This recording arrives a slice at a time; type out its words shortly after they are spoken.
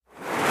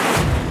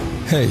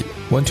Hey,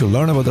 want to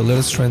learn about the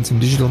latest trends in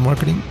digital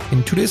marketing?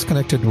 In today's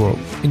connected world,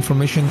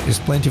 information is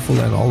plentiful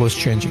and always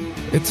changing.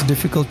 It's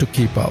difficult to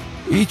keep up.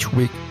 Each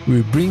week,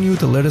 we bring you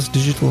the latest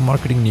digital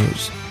marketing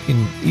news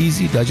in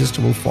easy,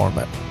 digestible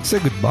format.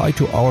 Say goodbye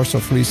to hours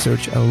of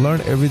research and learn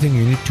everything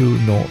you need to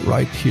know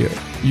right here.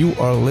 You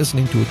are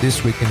listening to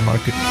This Week in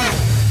Marketing.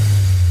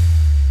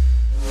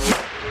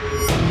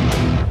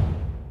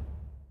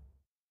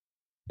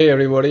 Hey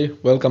everybody,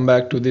 welcome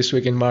back to This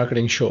Week in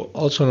Marketing show,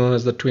 also known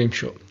as the TWIM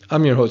show.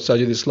 I'm your host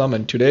Sajid Islam,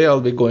 and today I'll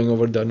be going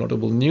over the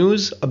notable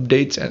news,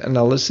 updates and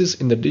analysis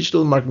in the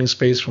digital marketing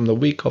space from the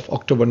week of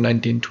October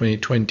 19,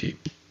 2020.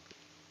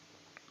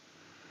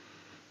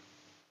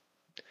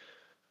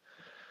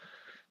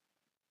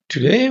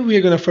 Today we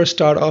are going to first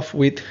start off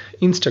with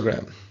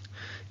Instagram.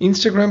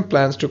 Instagram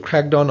plans to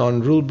crack down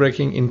on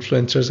rule-breaking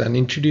influencers and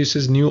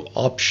introduces new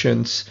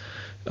options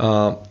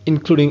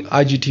including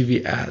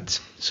IGTV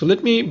ads. So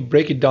let me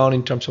break it down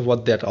in terms of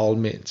what that all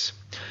means.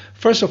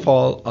 First of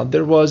all,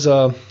 there was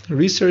a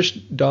research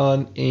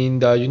done in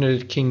the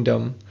United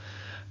Kingdom,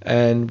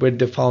 and where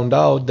they found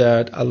out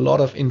that a lot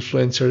of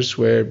influencers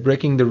were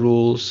breaking the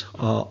rules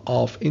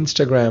of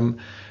Instagram,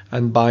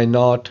 and by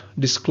not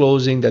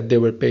disclosing that they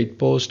were paid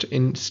posts,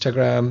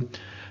 Instagram,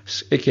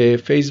 aka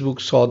Facebook,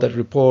 saw that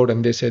report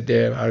and they said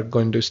they are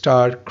going to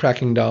start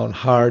cracking down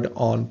hard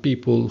on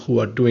people who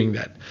are doing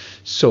that.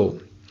 So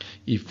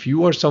if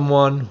you are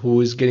someone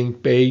who is getting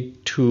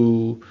paid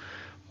to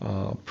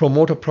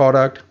promote a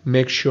product,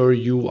 make sure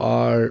you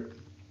are,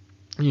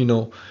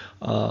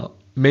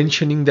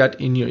 mentioning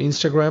that in your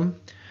Instagram,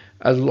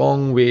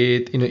 along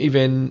with,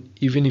 even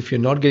if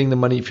you're not getting the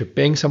money, if you're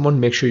paying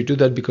someone, make sure you do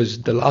that,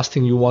 because the last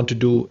thing you want to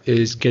do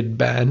is get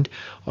banned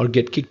or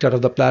get kicked out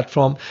of the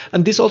platform.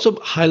 And this also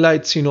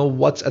highlights,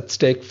 what's at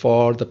stake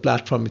for the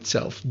platform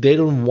itself. They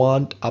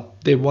want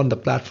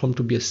the platform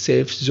to be a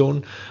safe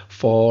zone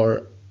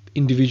for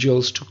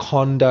individuals to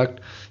conduct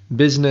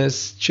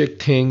business, check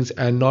things,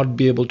 and not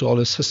be able to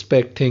always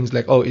suspect things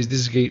like, oh, is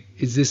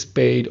this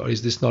paid or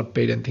is this not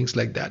paid, and things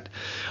like that.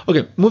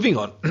 Okay, moving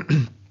on.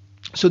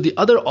 So the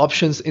other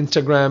options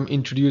Instagram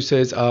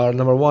introduces are,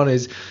 number one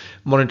is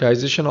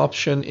monetization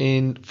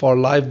option for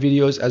live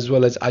videos as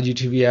well as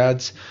IGTV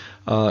ads.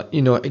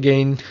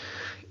 Again,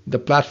 the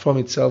platform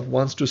itself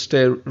wants to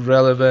stay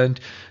relevant.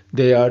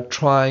 They are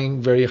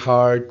trying very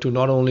hard to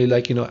not only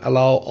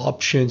allow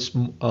options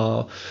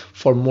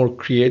for more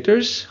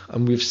creators,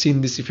 and we've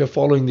seen this. If you're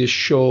following this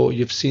show,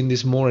 you've seen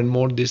this more and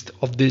more.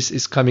 This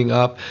is coming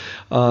up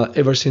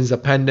ever since the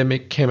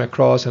pandemic came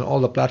across, and all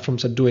the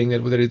platforms are doing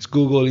it, whether it's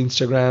Google,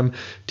 Instagram,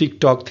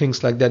 TikTok,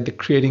 things like that. They're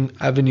creating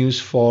avenues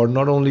for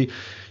not only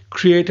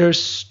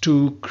creators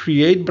to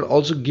create, but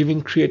also giving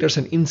creators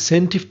an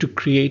incentive to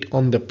create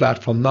on the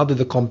platform. Now that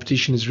the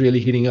competition is really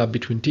heating up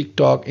between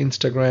TikTok,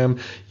 Instagram,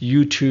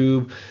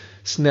 YouTube,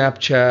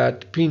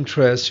 Snapchat,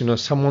 Pinterest,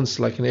 someone's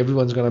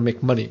everyone's gonna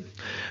make money.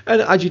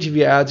 And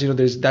IGTV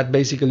ads, that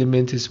basically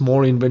means it's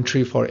more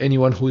inventory for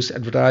anyone who's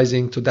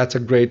advertising. So that's a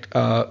great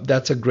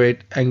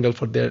angle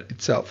for there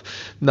itself.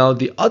 Now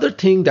the other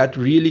thing that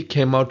really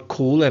came out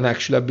cool, and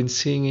actually I've been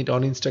seeing it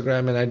on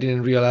Instagram and I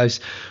didn't realize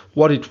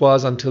what it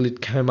was until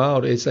it came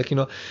out. It's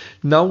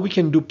now we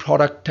can do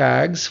product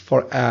tags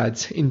for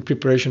ads in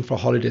preparation for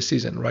holiday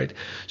season, right?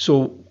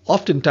 So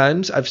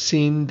oftentimes I've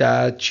seen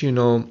that,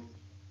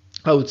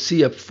 I would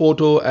see a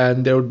photo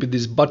and there would be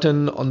this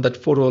button on that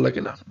photo,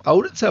 I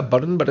wouldn't say a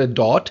button, but a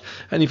dot.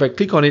 And if I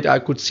click on it, I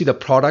could see the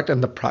product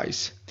and the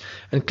price.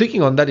 And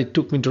clicking on that, it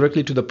took me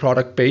directly to the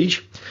product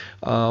page.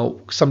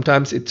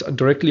 Sometimes it's on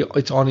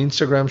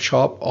Instagram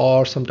shop,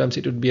 or sometimes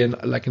it would be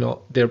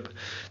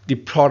the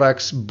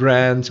products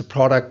brands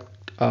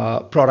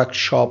product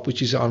shop,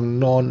 which is on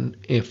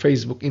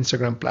non-Facebook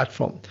Instagram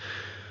platform.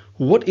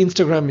 What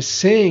Instagram is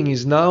saying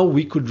is now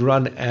we could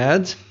run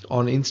ads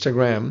on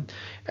Instagram,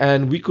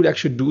 and we could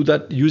actually do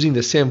that using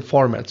the same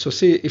format. So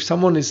say if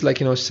someone is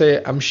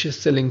say I'm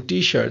selling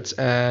t-shirts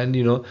and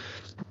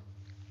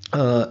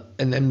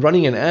and I'm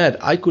running an ad,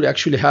 I could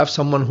actually have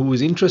someone who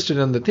is interested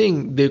in the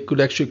thing. They could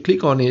actually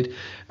click on it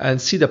and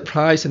see the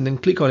price and then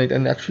click on it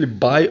and actually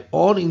buy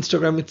on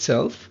Instagram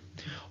itself,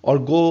 or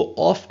go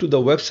off to the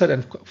website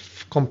and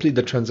complete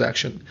the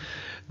transaction.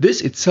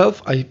 This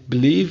itself, I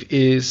believe,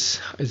 is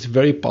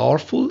very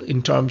powerful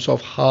in terms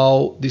of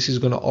how this is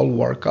going to all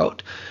work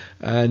out.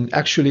 And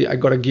actually, I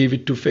got to give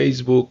it to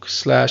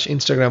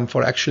Facebook/Instagram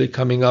for actually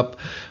coming up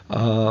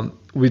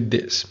with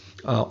this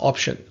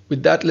option.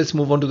 With that, let's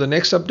move on to the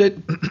next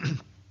update.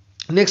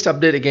 Next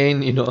update, again,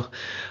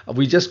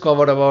 we just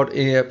covered about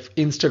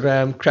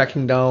Instagram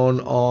cracking down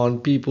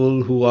on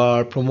people who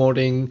are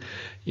promoting,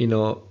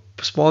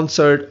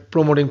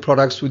 promoting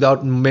products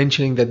without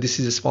mentioning that this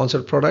is a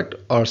sponsored product,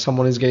 or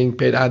someone is getting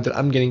paid, either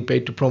I'm getting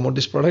paid to promote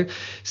this product.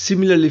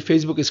 Similarly,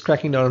 Facebook is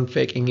cracking down on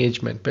fake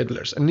engagement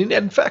peddlers. And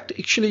in fact,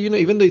 actually,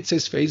 even though it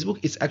says Facebook,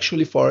 it's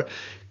actually for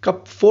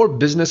 4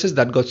 businesses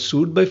that got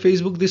sued by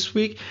Facebook this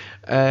week.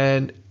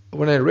 And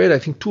when I read, I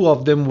think 2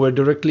 of them were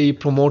directly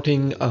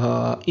promoting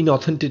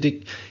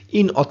inauthentic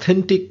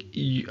inauthentic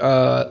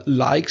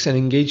likes and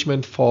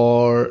engagement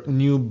for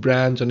new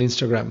brands on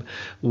Instagram.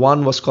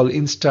 One was called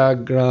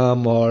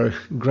Instagram or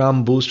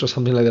Gram Boost or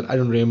something like that. I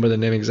don't remember the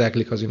name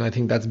exactly because I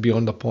think that's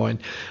beyond the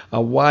point.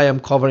 Why I'm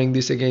covering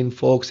this again,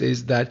 folks,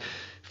 is that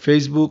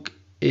Facebook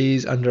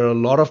is under a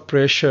lot of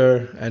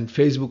pressure, and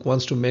Facebook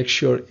wants to make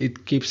sure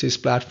it keeps its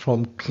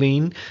platform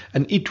clean,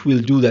 and it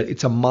will do that.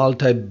 It's a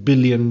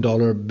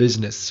multi-billion-dollar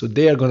business, so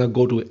they are going to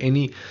go to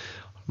any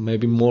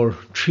maybe more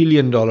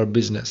trillion-dollar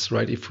business,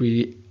 right? If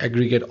we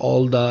aggregate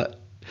all the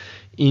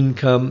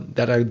income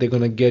that they're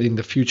going to get in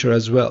the future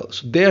as well,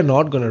 so they are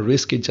not going to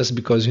risk it just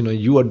because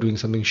you are doing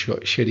something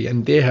shady.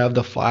 And they have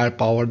the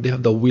firepower, they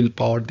have the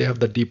willpower, they have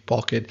the deep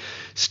pocket.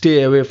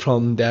 Stay away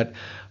from that,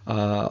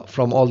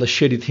 from all the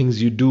shady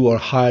things you do or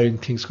hiring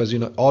things, because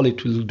all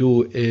it will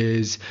do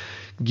is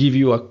give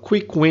you a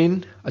quick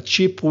win, a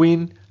cheap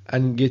win,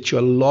 and get you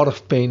a lot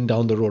of pain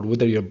down the road,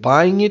 whether you're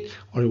buying it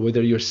or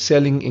whether you're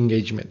selling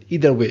engagement.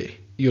 Either way,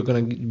 you're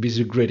going to be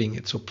regretting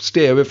it. So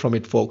stay away from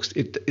it, folks.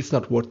 It's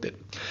not worth it.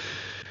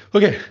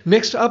 Okay,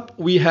 next up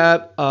we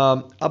have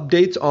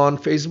updates on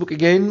Facebook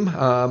again,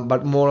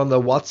 but more on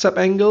the WhatsApp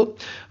angle.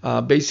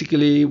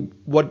 Basically,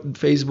 what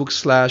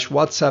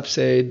Facebook/WhatsApp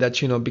say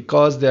that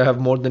because they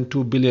have more than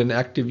 2 billion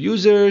active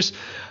users,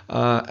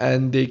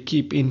 and they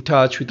keep in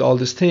touch with all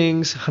these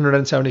things.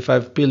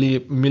 175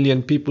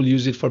 million people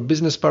use it for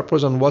business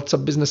purpose on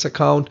WhatsApp business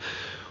account.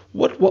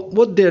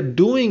 What they're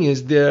doing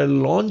is they're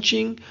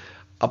launching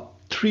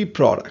 3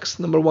 products.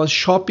 Number one,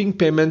 shopping,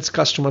 payments,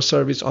 customer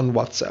service on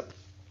WhatsApp.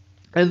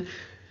 And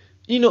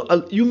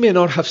you may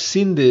not have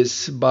seen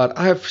this, but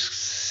I have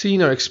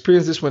seen or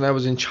experienced this when I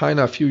was in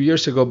China a few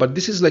years ago. But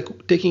this is like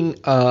taking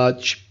a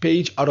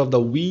page out of the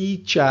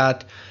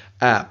WeChat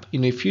app.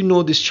 If you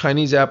know this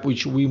Chinese app,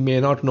 which we may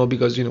not know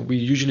because we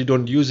usually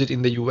don't use it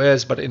in the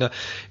US, but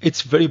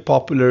it's very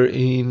popular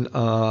in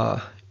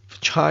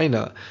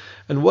China.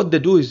 And what they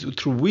do is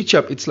through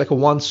WeChat, it's like a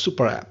one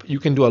super app. You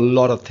can do a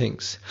lot of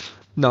things.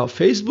 Now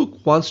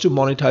Facebook wants to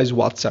monetize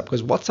WhatsApp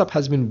because WhatsApp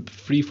has been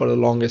free for the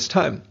longest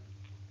time.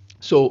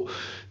 So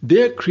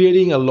they're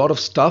creating a lot of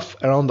stuff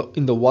around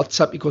in the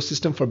WhatsApp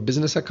ecosystem for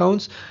business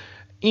accounts.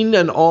 In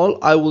and all,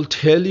 I will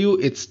tell you,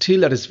 it's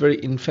still at its very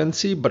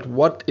infancy, but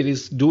what it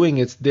is doing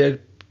is they're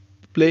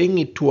playing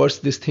it towards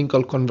this thing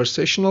called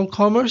conversational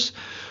commerce,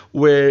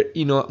 where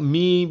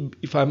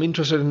if I'm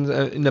interested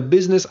in a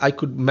business, I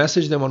could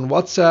message them on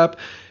WhatsApp,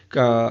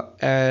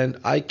 and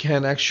I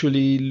can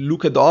actually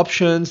look at the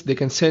options. They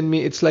can send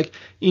me. It's like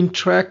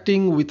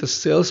interacting with a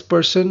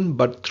salesperson,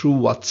 but through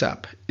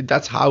WhatsApp.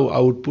 That's how I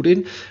would put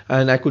it.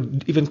 And I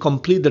could even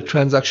complete the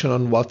transaction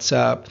on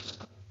WhatsApp.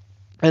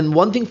 And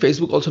one thing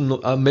Facebook also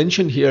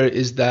mentioned here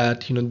is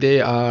that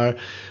they are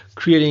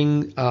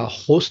creating a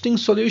hosting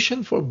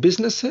solution for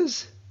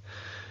businesses.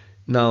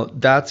 Now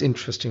that's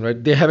interesting,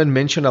 right? They haven't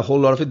mentioned a whole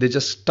lot of it. They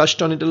just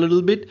touched on it a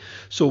little bit.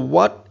 So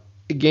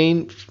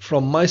again,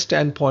 from my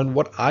standpoint,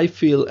 what I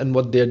feel and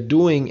what they're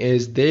doing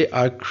is they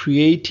are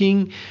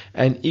creating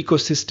an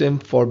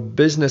ecosystem for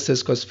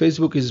businesses, because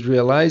Facebook is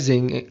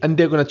realizing, and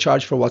they're going to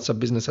charge for WhatsApp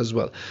business as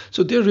well.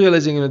 So they're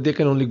realizing they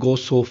can only go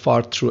so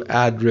far through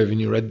ad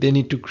revenue, right? They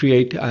need to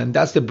create, and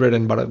that's the bread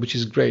and butter, which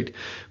is great.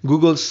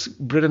 Google's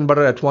bread and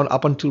butter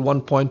up until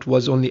one point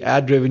was only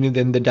ad revenue.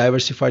 Then they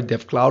diversified. They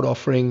have cloud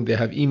offering, they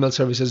have email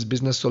services,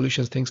 business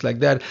solutions, things like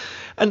that.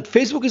 And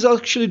Facebook is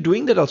actually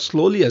doing that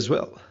slowly as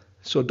well.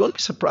 So don't be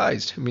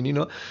surprised.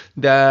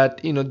 That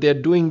they're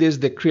doing this.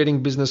 They're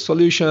creating business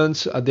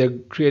solutions. They're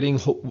creating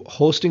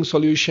hosting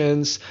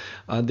solutions.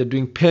 They're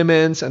doing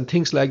payments and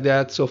things like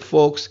that. So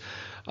folks,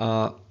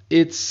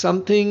 it's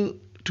something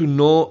to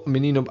know.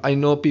 I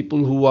know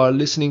people who are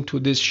listening to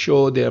this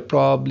show, they're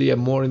probably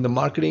more in the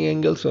marketing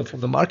angle. So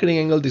from the marketing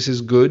angle, this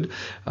is good.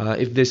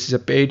 If this is a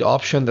paid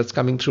option that's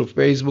coming through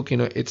Facebook,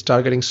 it's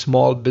targeting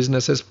small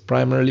businesses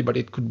primarily, but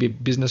it could be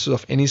businesses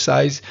of any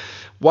size.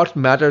 What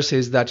matters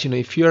is that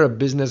if you're a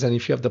business and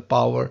if you have the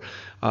power,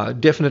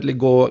 definitely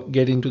go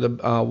get into the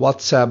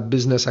WhatsApp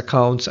business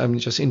accounts and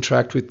just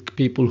interact with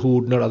people who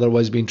would not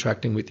otherwise be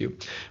interacting with you.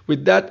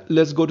 With that,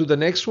 let's go to the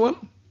next one.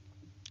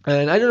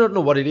 And I do not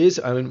know what it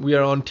is. We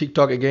are on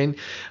TikTok again.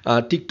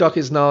 TikTok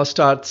is now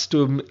starts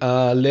to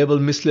label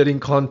misleading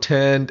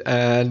content,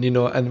 and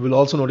and will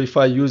also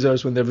notify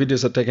users when their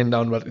videos are taken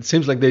down. But it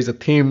seems like there's a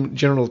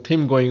general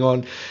theme going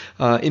on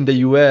in the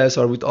US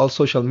or with all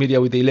social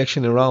media with the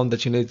election around,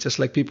 that it's just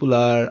like people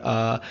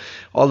are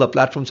all the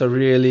platforms are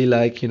really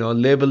like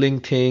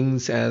labeling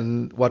things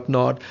and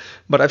whatnot.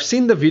 But I've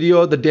seen the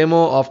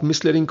demo of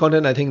misleading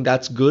content. I think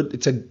that's good.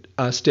 It's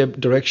a step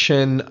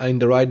direction in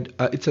the right.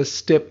 It's a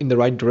step in the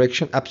right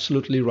direction.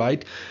 Absolutely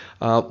right.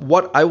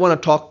 What I want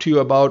to talk to you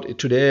about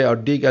today, or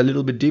dig a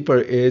little bit deeper,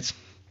 is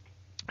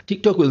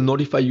TikTok will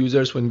notify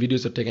users when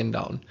videos are taken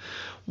down.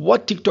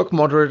 What TikTok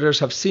moderators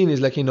have seen is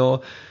like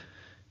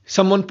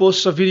someone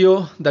posts a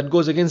video that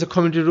goes against the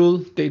community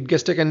rule, it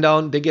gets taken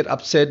down, they get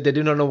upset, they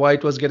do not know why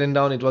it was getting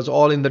down, it was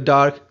all in the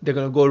dark. They're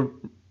gonna go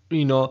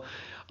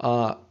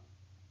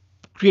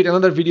create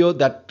another video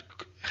that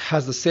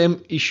has the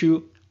same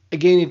issue,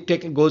 again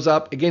it goes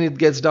up, again it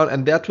gets down,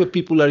 and that's where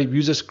people are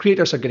users,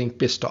 creators are getting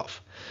pissed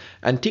off.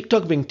 And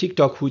TikTok being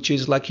TikTok, which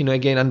is like,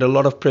 again, under a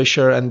lot of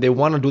pressure, and they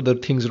want to do the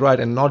things right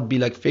and not be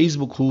like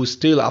Facebook, who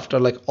still, after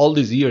like all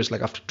these years,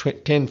 like after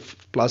 10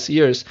 plus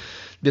years,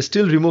 they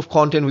still remove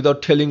content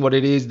without telling what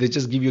it is. They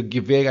just give you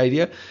a vague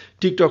idea.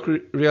 TikTok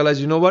realized,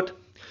 you know what?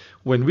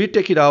 When we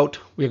take it out,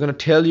 we're going to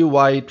tell you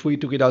why we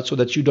took it out, so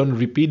that you don't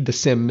repeat the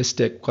same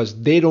mistake,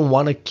 because they don't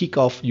want to kick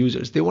off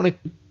users. They want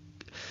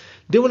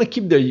to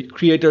keep their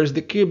creators,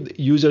 they keep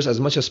users as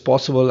much as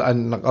possible.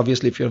 And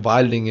obviously, if you're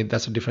violating it,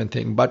 that's a different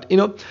thing. But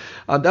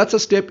that's a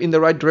step in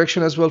the right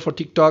direction as well for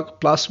TikTok.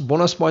 Plus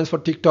bonus points for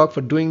TikTok for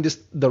doing this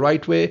the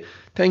right way.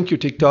 Thank you,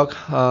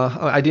 TikTok.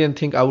 I didn't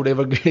think I would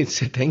ever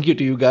say thank you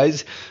to you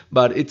guys,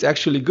 but it's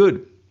actually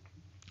good.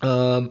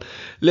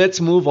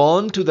 Let's move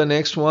on to the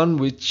next one,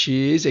 which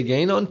is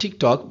again on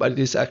TikTok, but it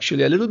is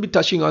actually a little bit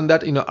touching on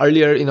that.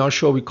 Earlier in our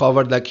show, we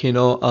covered like,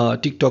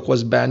 TikTok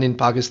was banned in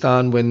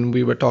Pakistan when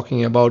we were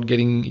talking about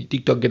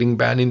TikTok getting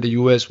banned in the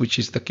US, which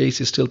is the case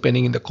is still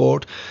pending in the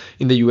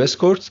US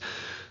courts.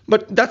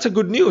 But that's a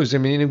good news. I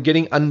mean,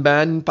 getting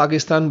unbanned in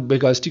Pakistan,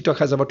 because TikTok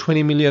has about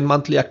 20 million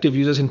monthly active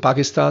users in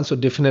Pakistan. So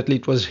definitely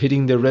it was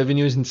hitting their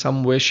revenues in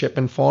some way, shape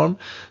and form.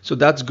 So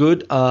that's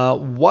good.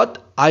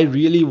 What I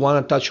really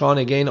want to touch on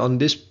again on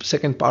this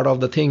second part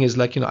of the thing is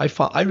like,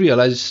 I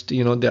realized,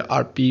 there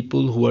are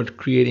people who are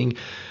creating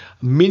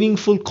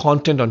meaningful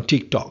content on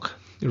TikTok.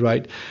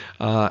 Right.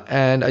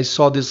 And I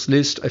found this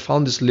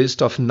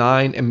list of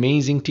 9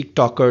 amazing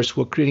TikTokers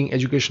who are creating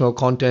educational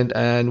content.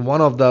 And one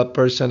of the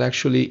person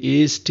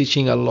actually is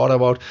teaching a lot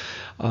about,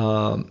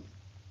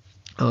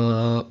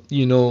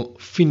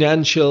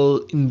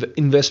 financial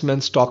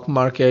investment, stock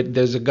market.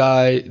 There's a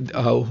guy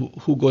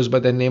who goes by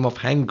the name of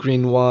Hank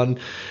Green One,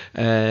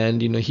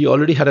 and he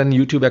already had a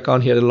YouTube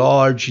account. He had a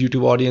large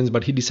YouTube audience,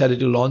 but he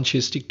decided to launch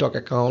his TikTok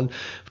account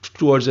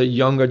towards a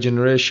younger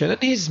generation, and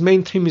his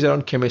main theme is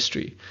around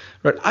chemistry.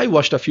 Right? I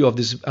watched a few of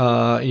these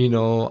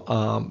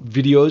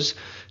videos.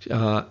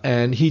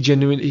 And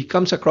he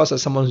comes across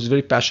as someone who's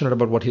very passionate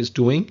about what he's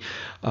doing,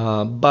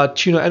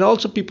 but and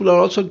also people are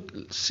also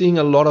seeing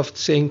a lot of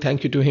saying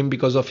thank you to him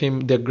because of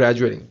him they're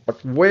graduating.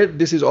 But where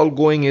this is all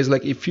going is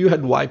like, if you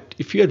had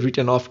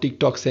written off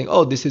TikTok saying,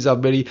 oh, this is a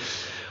very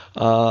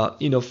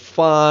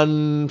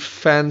fun,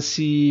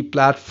 fancy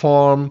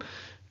platform,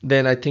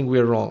 then I think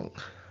we're wrong.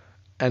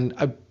 And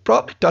I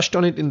probably touched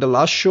on it in the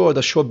last show or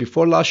the show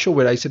before last show,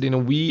 where I said,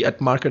 we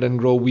at Market and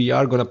Grow, we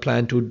are going to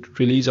plan to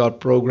release our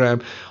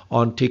program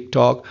on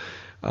TikTok.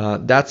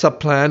 That's a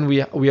plan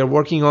we are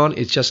working on.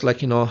 It's just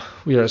like,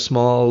 we are a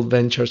small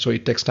venture, so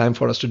it takes time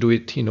for us to do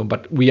it,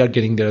 but we are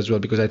getting there as well,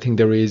 because I think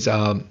there is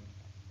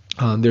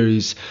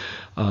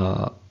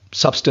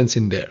substance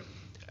in there.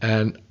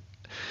 And,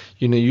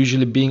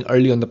 usually being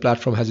early on the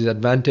platform has its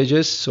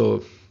advantages,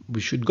 so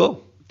we should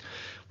go.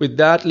 With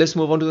that, let's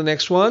move on to the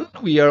next one.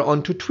 We are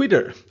on to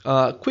Twitter.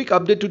 Quick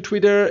update to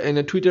Twitter.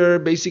 And Twitter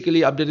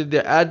basically updated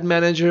their ad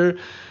manager.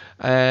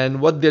 And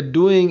what they're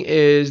doing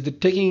is they're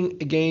taking,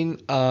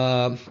 again,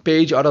 a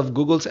page out of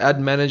Google's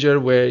ad manager,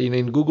 where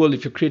in Google,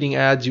 if you're creating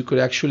ads, you could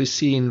actually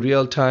see in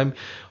real time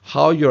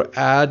how your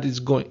ad is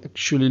going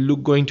to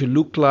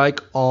look like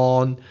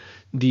on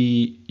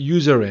the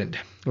user end.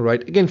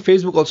 Right? Again,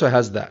 Facebook also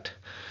has that.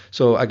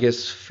 So I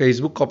guess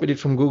Facebook copied it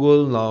from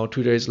Google. Now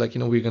Twitter is like,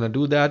 we're going to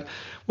do that.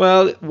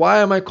 Well, why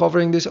am I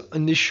covering this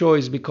in this show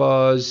is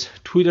because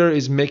Twitter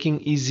is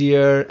making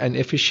easier and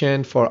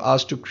efficient for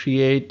us to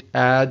create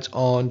ads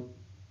on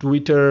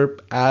Twitter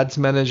Ads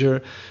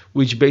Manager,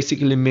 which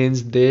basically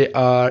means they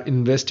are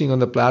investing on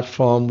the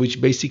platform, which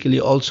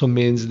basically also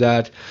means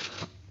that,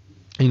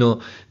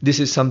 this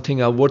is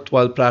a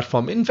worthwhile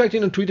platform. In fact,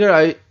 Twitter,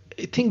 I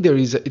think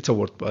it's a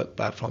worthwhile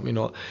platform.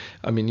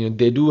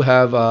 They do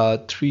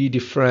have 3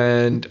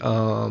 different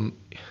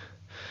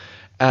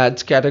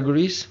ads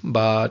categories,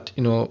 but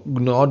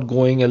not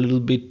going a little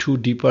bit too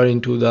deeper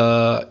into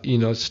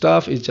the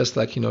stuff. It's just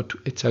like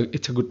it's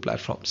a good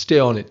platform. Stay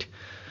on it.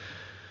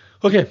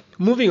 Okay,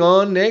 moving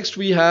on. Next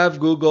we have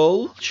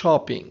Google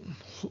Shopping,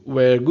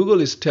 where Google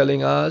is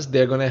telling us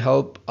they're going to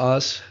help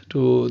us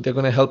to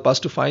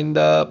find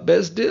the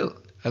best deal.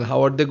 And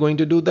how are they going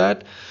to do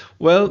that?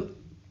 Well,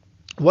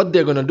 what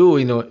they're going to do,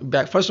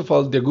 first of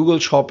all, the Google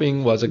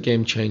Shopping was a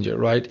game changer,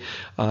 right?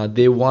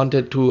 They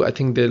wanted to, I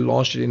think they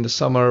launched it in the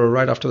summer,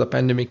 right after the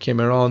pandemic came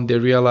around. They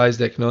realized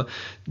that,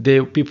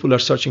 people are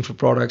searching for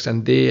products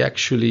and they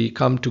actually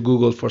come to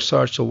Google for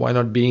search. So why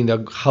not being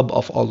the hub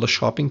of all the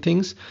shopping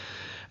things?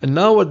 And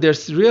now what they're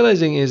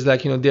realizing is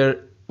like,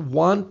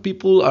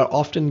 people are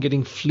often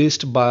getting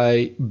fleeced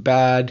by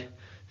bad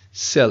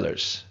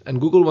sellers, and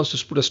Google wants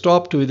to put a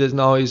stop to it.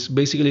 Now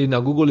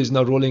Google is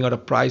now rolling out a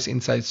price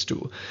insights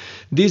tool.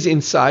 These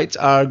insights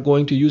are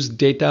going to use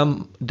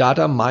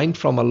data mined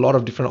from a lot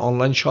of different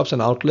online shops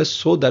and outlets,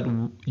 so that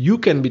you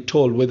can be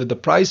told whether the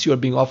price you are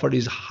being offered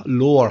is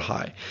low or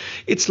high.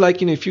 It's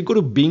like, if you go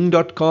to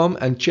bing.com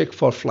and check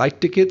for flight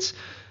tickets,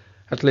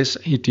 At least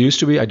it used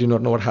to be. I do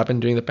not know what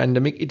happened during the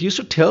pandemic. It used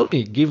to tell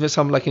me, give me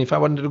some, like if I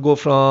wanted to go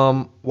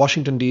from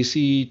Washington,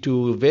 D.C.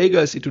 to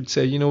Vegas, it would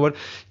say, you know what,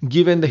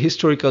 given the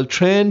historical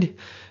trend,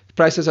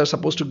 prices are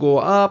supposed to go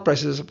up,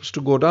 prices are supposed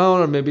to go down,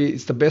 or maybe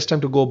it's the best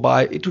time to go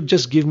buy. It would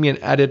just give me an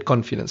added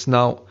confidence.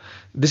 Now,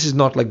 this is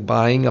not like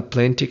buying a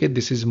plane ticket.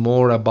 This is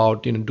more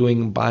about,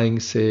 buying,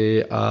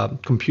 say, a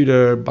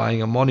computer,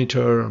 buying a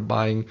monitor,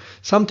 buying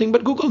something.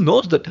 But Google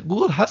knows that.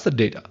 Google has the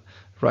data,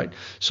 right?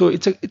 So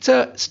it's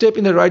a step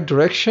in the right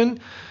direction.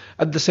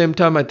 At the same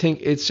time, I think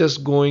it's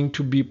just going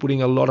to be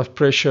putting a lot of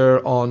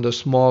pressure on the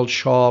small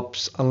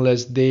shops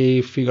unless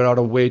they figure out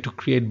a way to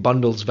create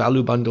bundles,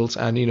 value bundles,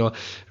 and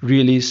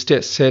really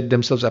set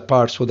themselves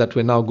apart, so that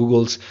way now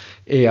Google's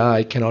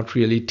AI cannot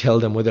really tell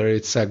them whether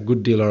it's a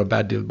good deal or a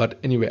bad deal. But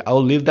anyway,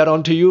 I'll leave that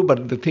on to you.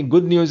 But the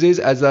good news is,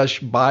 as a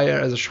buyer,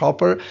 as a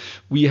shopper,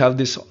 we have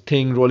this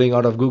thing rolling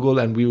out of Google,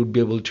 and we would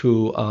be able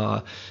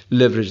to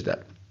leverage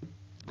that.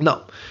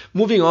 Now,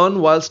 moving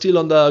on, while still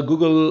on the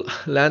Google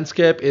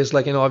landscape, is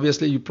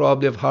obviously you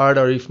probably have heard,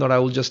 or if not, I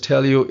will just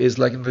tell you, is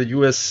the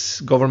US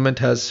government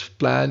is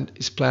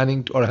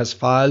planning or has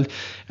filed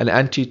an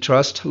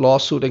antitrust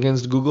lawsuit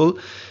against Google,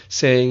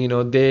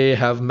 saying, they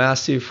have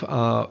massive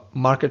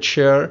market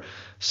share,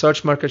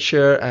 search market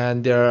share,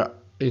 and they're,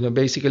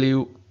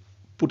 basically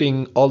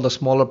putting all the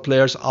smaller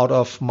players out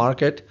of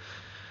market.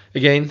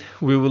 Again,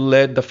 we will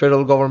let the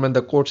federal government,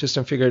 the court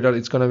system figure it out.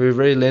 It's going to be a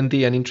very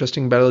lengthy and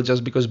interesting battle,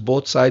 just because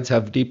both sides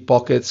have deep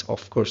pockets.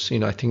 Of course,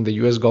 I think the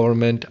US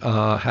government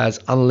has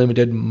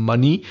unlimited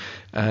money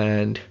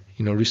and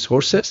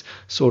resources.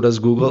 So does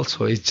Google.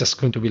 So it's just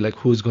going to be like,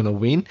 who's going to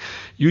win?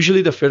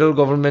 Usually the federal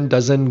government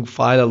doesn't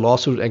file a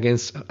lawsuit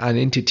against an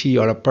entity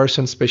or a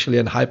person, especially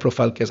in high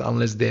profile case,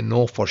 unless they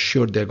know for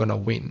sure they're going to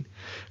win,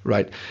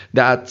 right?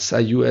 That's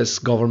a US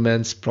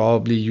government's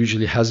probably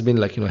usually has been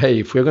like, hey,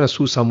 if we're going to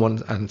sue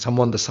someone, and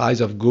someone the size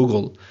of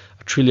Google,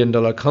 $1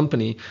 trillion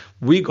company,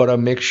 we got to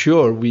make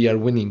sure we are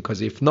winning,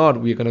 because if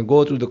not, we're going to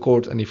go through the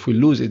courts, and if we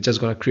lose, it's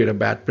just going to create a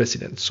bad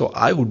precedent. So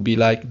I would be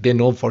like, they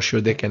know for sure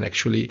they can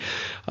actually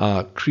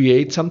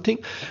create something.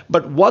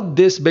 But what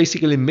this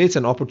basically makes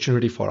an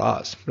opportunity for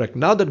us, right?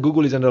 Now that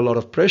Google is under a lot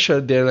of pressure,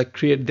 they're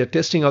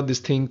testing out this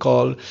thing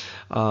called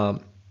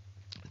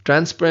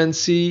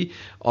transparency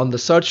on the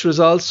search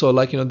results. So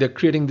they're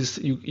creating this,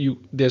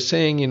 they're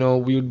saying,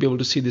 we would be able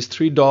to see these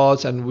 3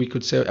 dots, and we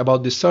could say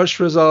about the search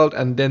result,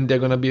 and then they're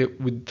going to be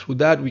through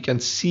that we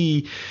can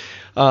see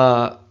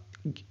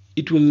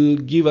it will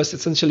give us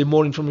essentially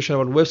more information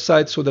about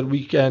websites, so that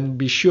we can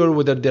be sure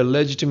whether they're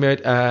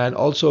legitimate, and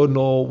also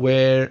know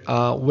where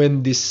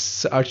when this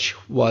search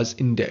was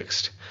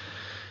indexed.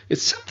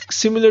 It's something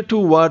similar to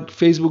what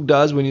Facebook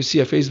does when you see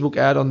a Facebook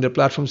ad on their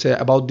platform, say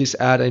about this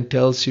ad, and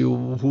tells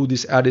you who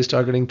this ad is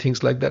targeting,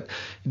 things like that.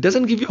 It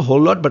doesn't give you a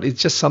whole lot, but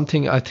it's just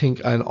something, I think,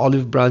 an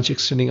olive branch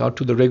extending out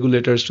to the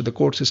regulators, to the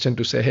court system,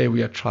 to say, hey,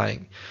 we are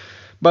trying.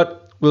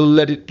 But we'll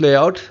let it play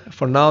out.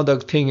 For now, the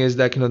thing is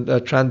that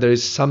there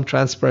is some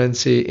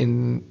transparency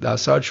in the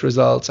search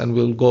results, and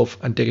we'll go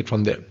and take it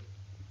from there.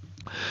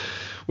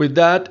 With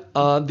that,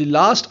 the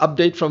last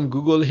update from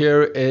Google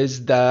here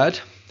is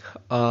that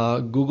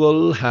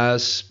Google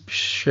has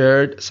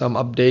shared some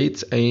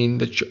updates in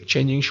the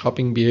changing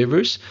shopping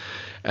behaviors.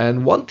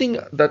 And one thing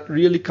that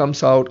really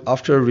comes out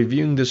after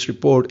reviewing this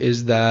report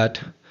is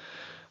that,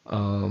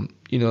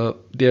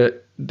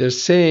 they're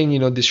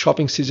saying, this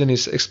shopping season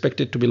is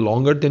expected to be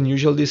longer than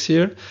usual this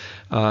year.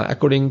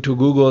 According to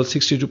Google,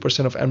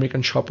 62% of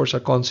American shoppers are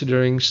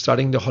considering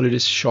starting the holiday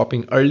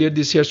shopping earlier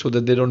this year, so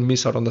that they don't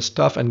miss out on the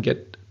stuff and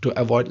get to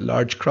avoid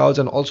large crowds.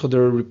 And also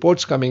there are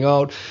reports coming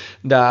out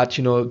that,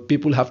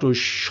 people have to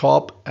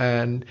shop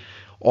and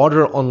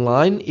order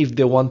online if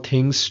they want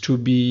things to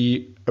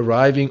be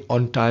arriving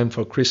on time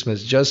for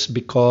Christmas, just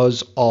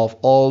because of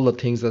all the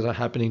things that are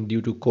happening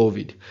due to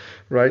COVID,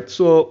 right?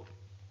 So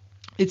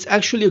it's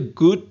actually a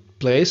good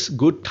place,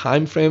 good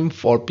time frame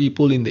for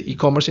people in the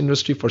e-commerce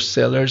industry, for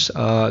sellers,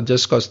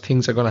 just because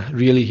things are going to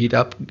really heat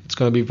up. It's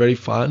going to be very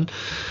fun.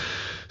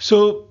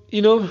 So,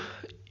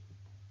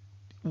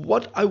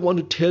 what I want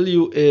to tell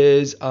you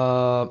is,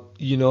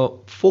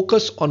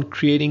 focus on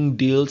creating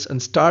deals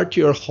and start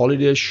your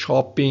holiday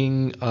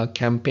shopping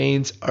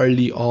campaigns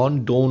early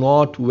on. Do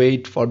not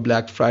wait for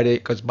Black Friday,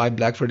 because by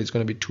Black Friday it's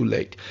going to be too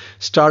late.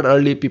 Start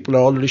early. People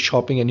are already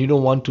shopping, and you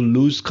don't want to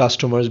lose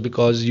customers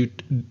because you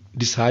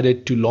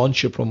decided to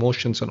launch your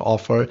promotions and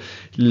offer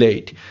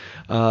late.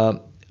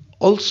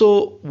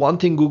 Also, one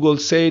thing Google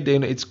said,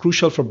 it's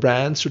crucial for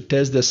brands to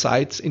test their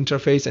site's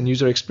interface and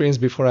user experience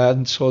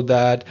beforehand, so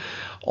that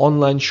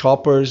online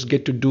shoppers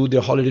get to do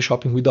their holiday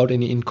shopping without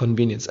any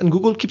inconvenience. And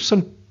Google keeps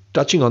on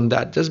touching on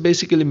that. Just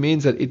basically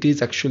means that it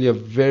is actually a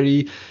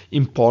very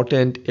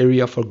important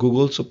area for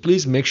Google. So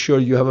please make sure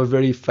you have a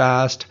very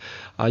fast,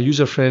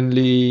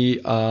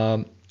 user-friendly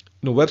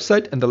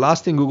website. And the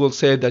last thing Google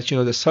said, that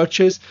the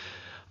searches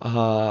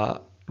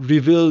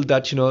revealed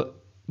that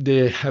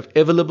they have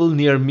available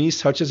near me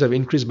searches have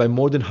increased by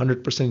more than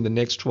 100% in the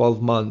next 12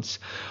 months,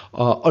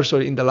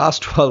 in the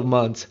last 12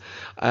 months.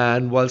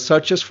 And while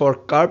searches for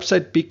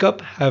curbside pickup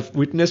have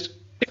witnessed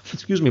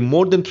excuse me,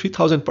 more than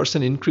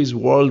 3,000% increase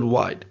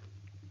worldwide,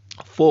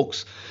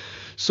 folks.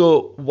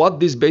 So what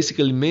this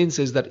basically means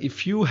is that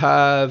if you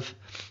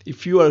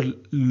are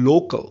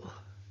local,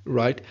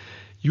 right,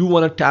 you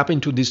want to tap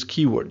into these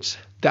keywords.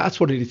 That's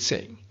what it is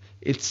saying.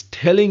 It's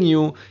telling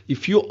you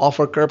if you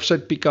offer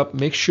curbside pickup,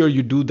 make sure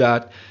you do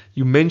that.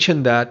 You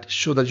mention that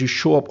so that you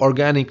show up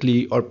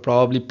organically, or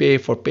probably pay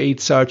for paid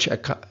search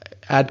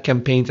ad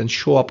campaigns and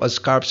show up as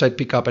curbside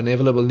pickup and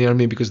available near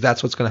me, because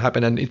that's what's going to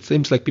happen. And it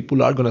seems like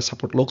people are going to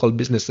support local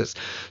businesses.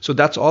 So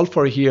that's all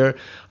for here.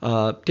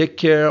 Take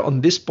care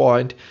on this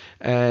point,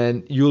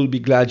 and you'll be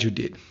glad you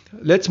did.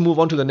 Let's move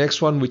on to the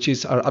next one, which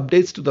is our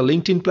updates to the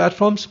LinkedIn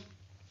platforms.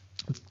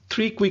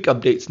 3 quick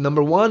updates.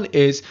 Number 1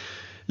 is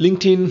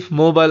LinkedIn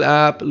mobile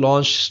app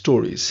launch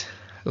stories.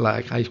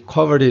 Like I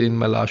covered it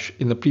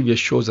in the previous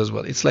shows as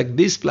well. It's like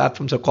these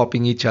platforms are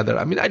copying each other.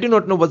 I mean, I do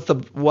not know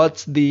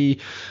what's the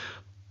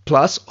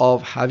plus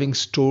of having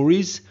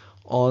stories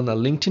on a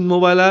LinkedIn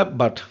mobile app,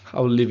 but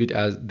I will leave it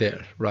as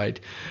there, right?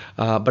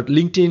 But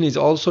LinkedIn is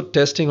also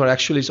testing, or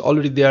actually is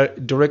already there,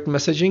 direct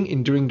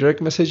messaging. During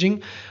direct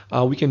messaging,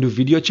 we can do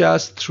video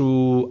chats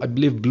through, I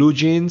believe,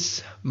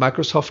 BlueJeans,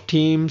 Microsoft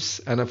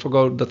Teams, and I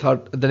forgot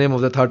the name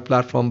of the third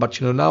platform.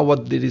 But now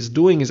what it is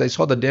doing is, I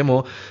saw the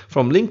demo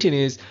from LinkedIn,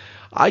 is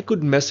I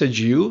could message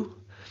you.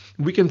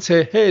 We can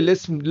say, hey,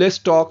 let's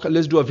talk,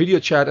 let's do a video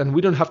chat, and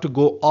we don't have to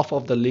go off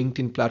of the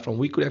LinkedIn platform.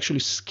 We could actually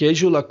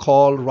schedule a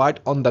call right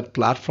on that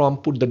platform,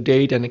 put the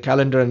date and a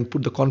calendar, and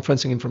put the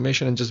conferencing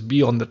information, and just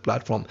be on that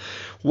platform.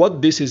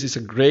 What this is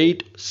a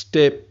great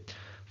step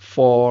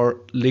for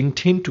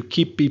LinkedIn to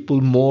keep people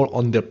more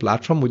on their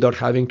platform without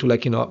having to,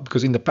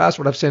 because in the past,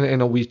 what I've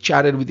said, we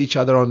chatted with each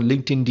other on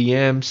LinkedIn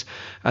DMs,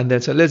 and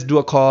then said, let's do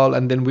a call,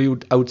 and then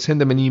I would send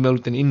them an email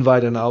with an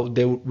invite, and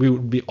we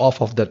would be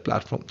off of that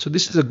platform. So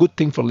this is a good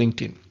thing for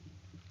LinkedIn.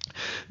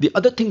 The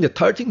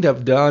third thing they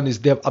have done is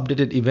they have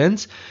updated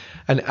events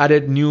and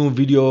added new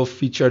video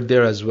feature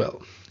there as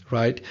well,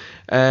 right?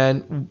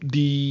 And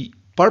the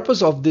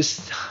purpose of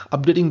this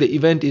updating the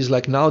event is,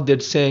 like, now they're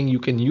saying you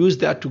can use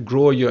that to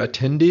grow your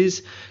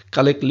attendees,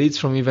 collect leads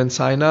from event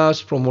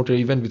signups, promote your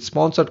event with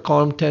sponsored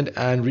content,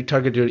 and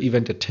retarget your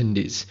event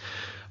attendees.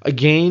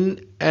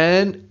 Again,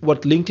 and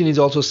what LinkedIn is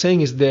also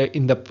saying is that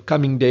in the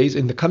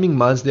coming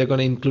months, they're going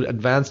to include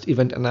advanced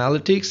event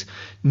analytics,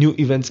 new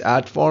events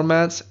ad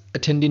formats,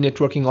 attendee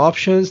networking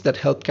options that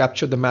help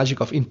capture the magic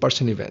of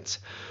in-person events.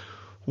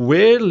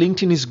 Where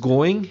LinkedIn is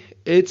going,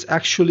 it's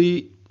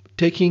actually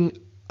taking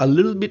a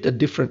little bit a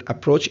different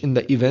approach in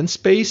the event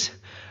space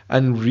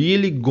and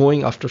really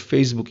going after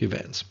Facebook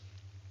events,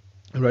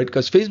 right?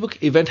 Because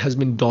Facebook event has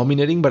been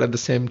dominating, but at the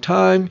same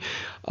time,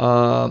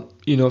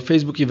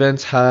 Facebook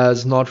events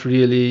has not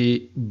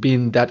really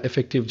been that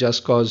effective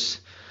just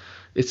because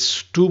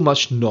it's too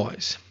much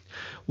noise.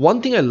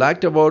 One thing I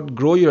liked about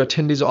grow your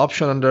attendees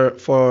option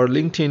for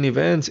LinkedIn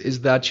events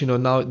is that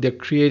now they're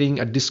creating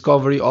a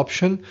discovery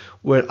option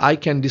where I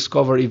can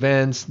discover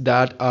events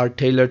that are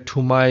tailored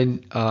to my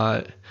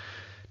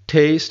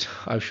taste.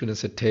 I shouldn't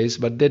say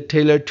taste, but they're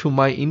tailored to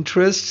my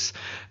interests,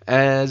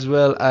 as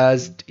well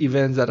as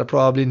events that are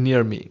probably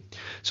near me.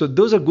 So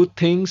those are good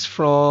things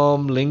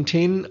from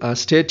LinkedIn.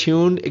 Stay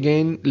tuned.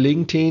 Again,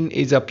 LinkedIn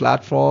is a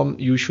platform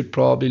you should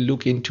probably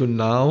look into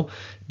now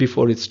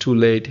before it's too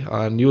late,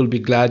 and you'll be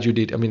glad you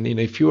did. I mean,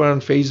 if you are on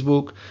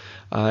Facebook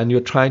and you're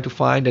trying to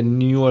find a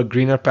newer,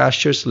 greener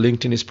pastures,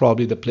 LinkedIn is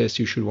probably the place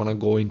you should want to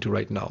go into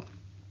right now.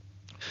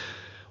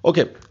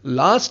 Okay,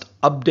 last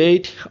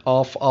update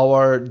of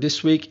our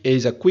this week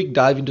is a quick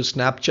dive into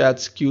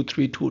Snapchat's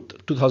Q3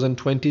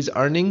 2020's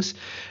earnings.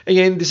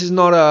 Again, this is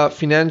not a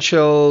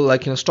financial,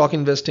 stock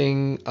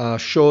investing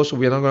show, so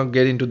we're not going to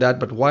get into that.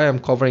 But why I'm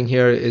covering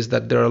here is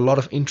that there are a lot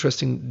of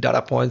interesting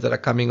data points that are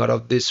coming out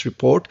of this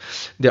report,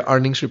 their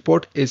earnings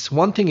report.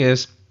 One thing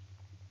is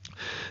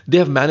they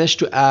have managed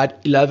to add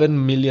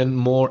 11 million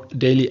more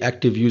daily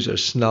active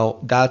users. Now,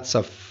 that's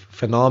a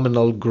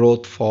phenomenal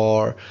growth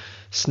for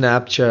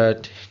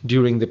Snapchat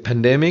during the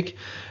pandemic,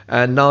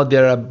 and now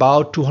there are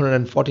about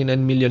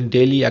 249 million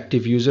daily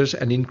active users,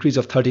 an increase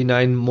of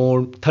 39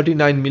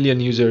 million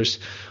users.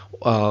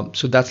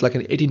 So that's like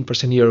an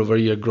 18%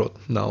 year-over-year growth.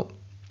 Now,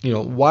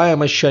 why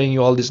am I sharing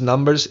you all these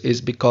numbers is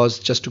because,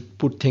 just to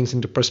put things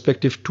into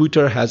perspective,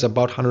 Twitter has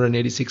about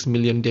 186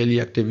 million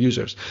daily active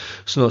users.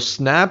 So now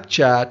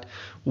Snapchat,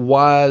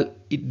 while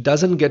it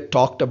doesn't get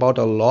talked about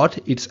a lot,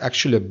 it's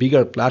actually a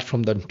bigger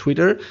platform than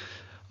Twitter.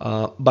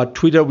 But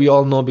Twitter, we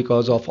all know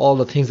because of all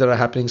the things that are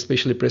happening,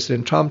 especially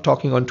President Trump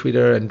talking on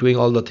Twitter and doing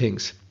all the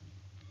things.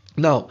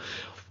 Now,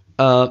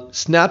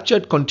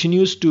 Snapchat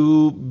continues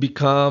to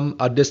become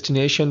a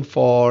destination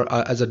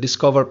as a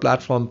discover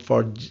platform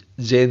for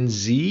Gen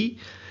Z.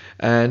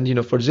 And,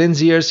 for Gen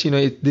Zers,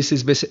 this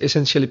is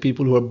essentially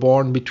people who are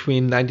born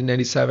between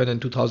 1997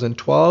 and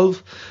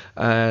 2012.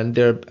 And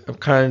there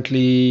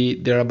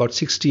are about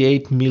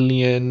 68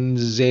 million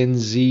Gen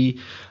Zers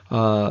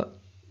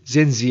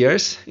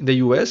in the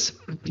US.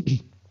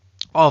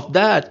 Of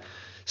that,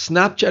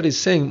 Snapchat is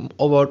saying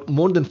about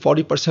more than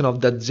 40%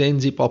 of that Gen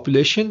Z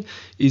population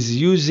is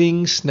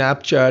using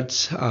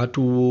Snapchats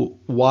to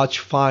watch,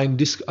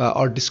 find,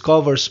 or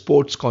discover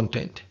sports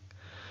content.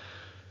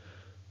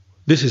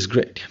 This is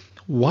great.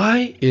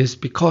 Why? Is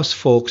because,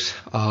 folks,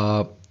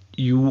 if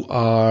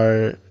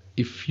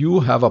you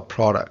have a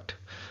product,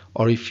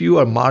 or if you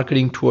are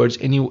marketing towards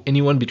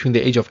anyone between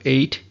the age of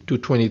 8 to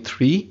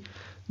 23,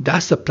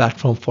 that's the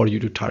platform for you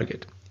to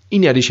target.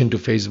 In addition to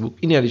Facebook,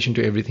 in addition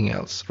to everything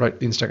else, right?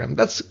 Instagram,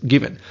 that's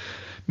given.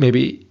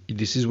 Maybe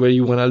this is where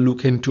you want to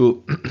look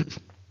into,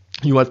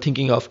 you are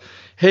thinking of,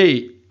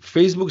 hey,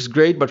 Facebook's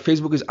great, but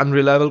Facebook is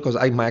unreliable because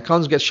my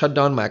accounts get shut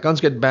down, my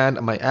accounts get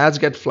banned, my ads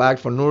get flagged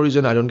for no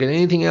reason, I don't get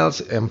anything else,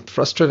 I'm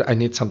frustrated, I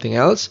need something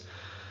else.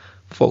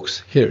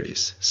 Folks, here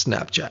is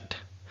Snapchat,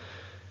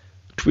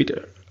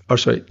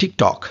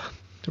 TikTok,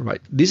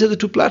 right? These are the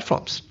two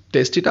platforms.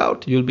 Test it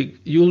out. You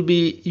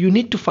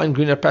need to find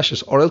greener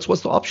pastures, or else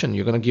what's the option?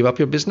 You're going to give up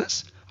your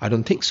business? I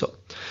don't think so.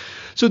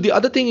 So the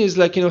other thing is,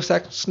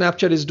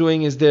 Snapchat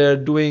is they're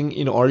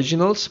doing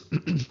originals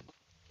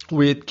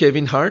with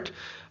Kevin Hart.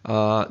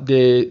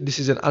 This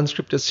is an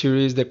unscripted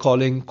series they're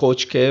calling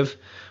Coach Kev.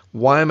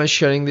 Why am I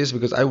sharing this?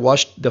 Because I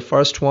watched the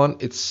first one.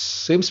 It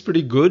seems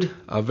pretty good,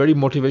 very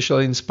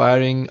motivational,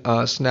 inspiring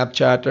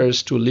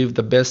Snapchatters to live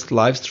the best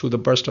lives through the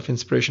burst of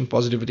inspiration,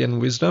 positivity,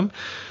 and wisdom.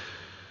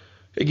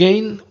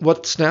 Again,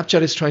 what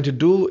Snapchat is trying to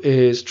do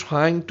is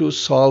trying to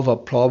solve a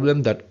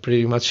problem that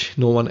pretty much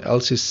no one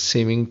else is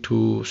seeming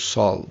to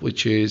solve,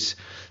 which is,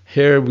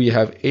 here we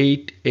have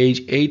age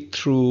 8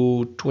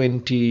 through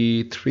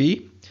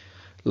 23.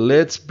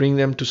 Let's bring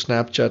them to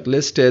Snapchat.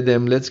 Let's stay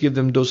them. Let's give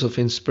them dose of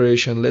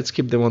inspiration. Let's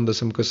keep them on the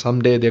same, because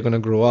someday they're going to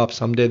grow up.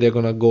 Someday they're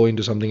going to go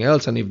into something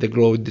else. And if they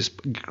grow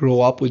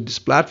up with this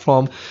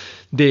platform,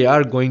 they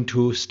are going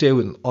to stay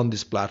on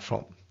this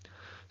platform.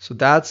 So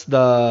that's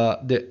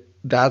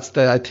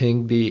I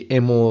think the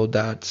MO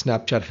that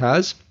Snapchat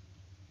has.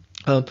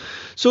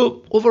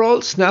 So overall,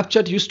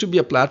 Snapchat used to be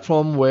a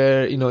platform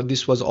where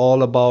this was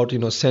all about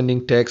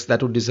sending text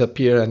that would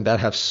disappear, and that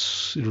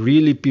has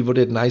really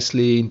pivoted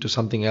nicely into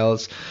something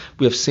else.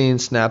 We have seen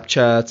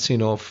Snapchat's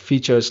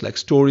features like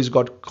stories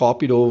got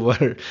copied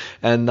over,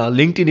 and now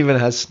LinkedIn even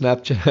has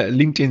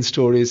LinkedIn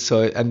stories.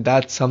 So, and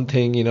that's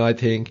something I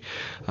think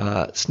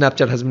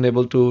Snapchat has been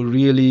able to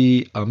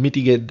really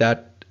mitigate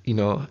that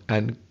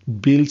and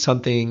build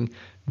something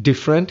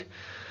different,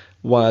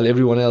 while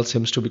everyone else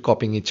seems to be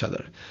copying each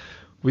other.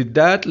 With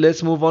that,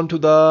 let's move on to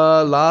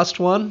the last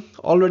one.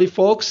 Already,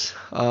 folks,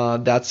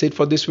 that's it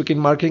for This Week in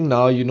Marketing.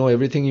 Now you know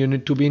everything you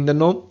need to be in the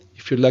know.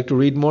 If you'd like to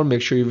read more,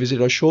 make sure you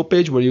visit our show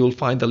page where you will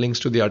find the links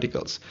to the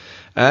articles.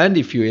 And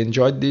if you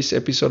enjoyed this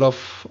episode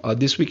of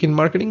This Week in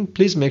Marketing,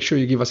 please make sure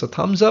you give us a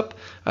thumbs up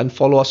and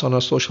follow us on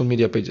our social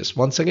media pages.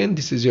 Once again,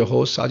 this is your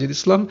host, Sajid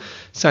Islam,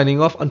 signing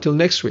off until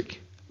next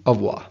week. Au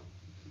revoir.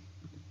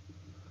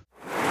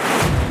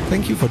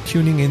 Thank you for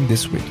tuning in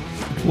this week.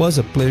 It was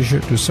a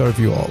pleasure to serve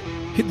you all.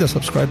 Hit the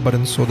subscribe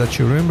button so that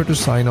you remember to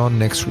sign on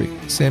next week.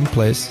 Same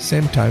place,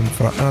 same time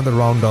for another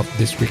round of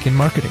This Week in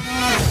Marketing.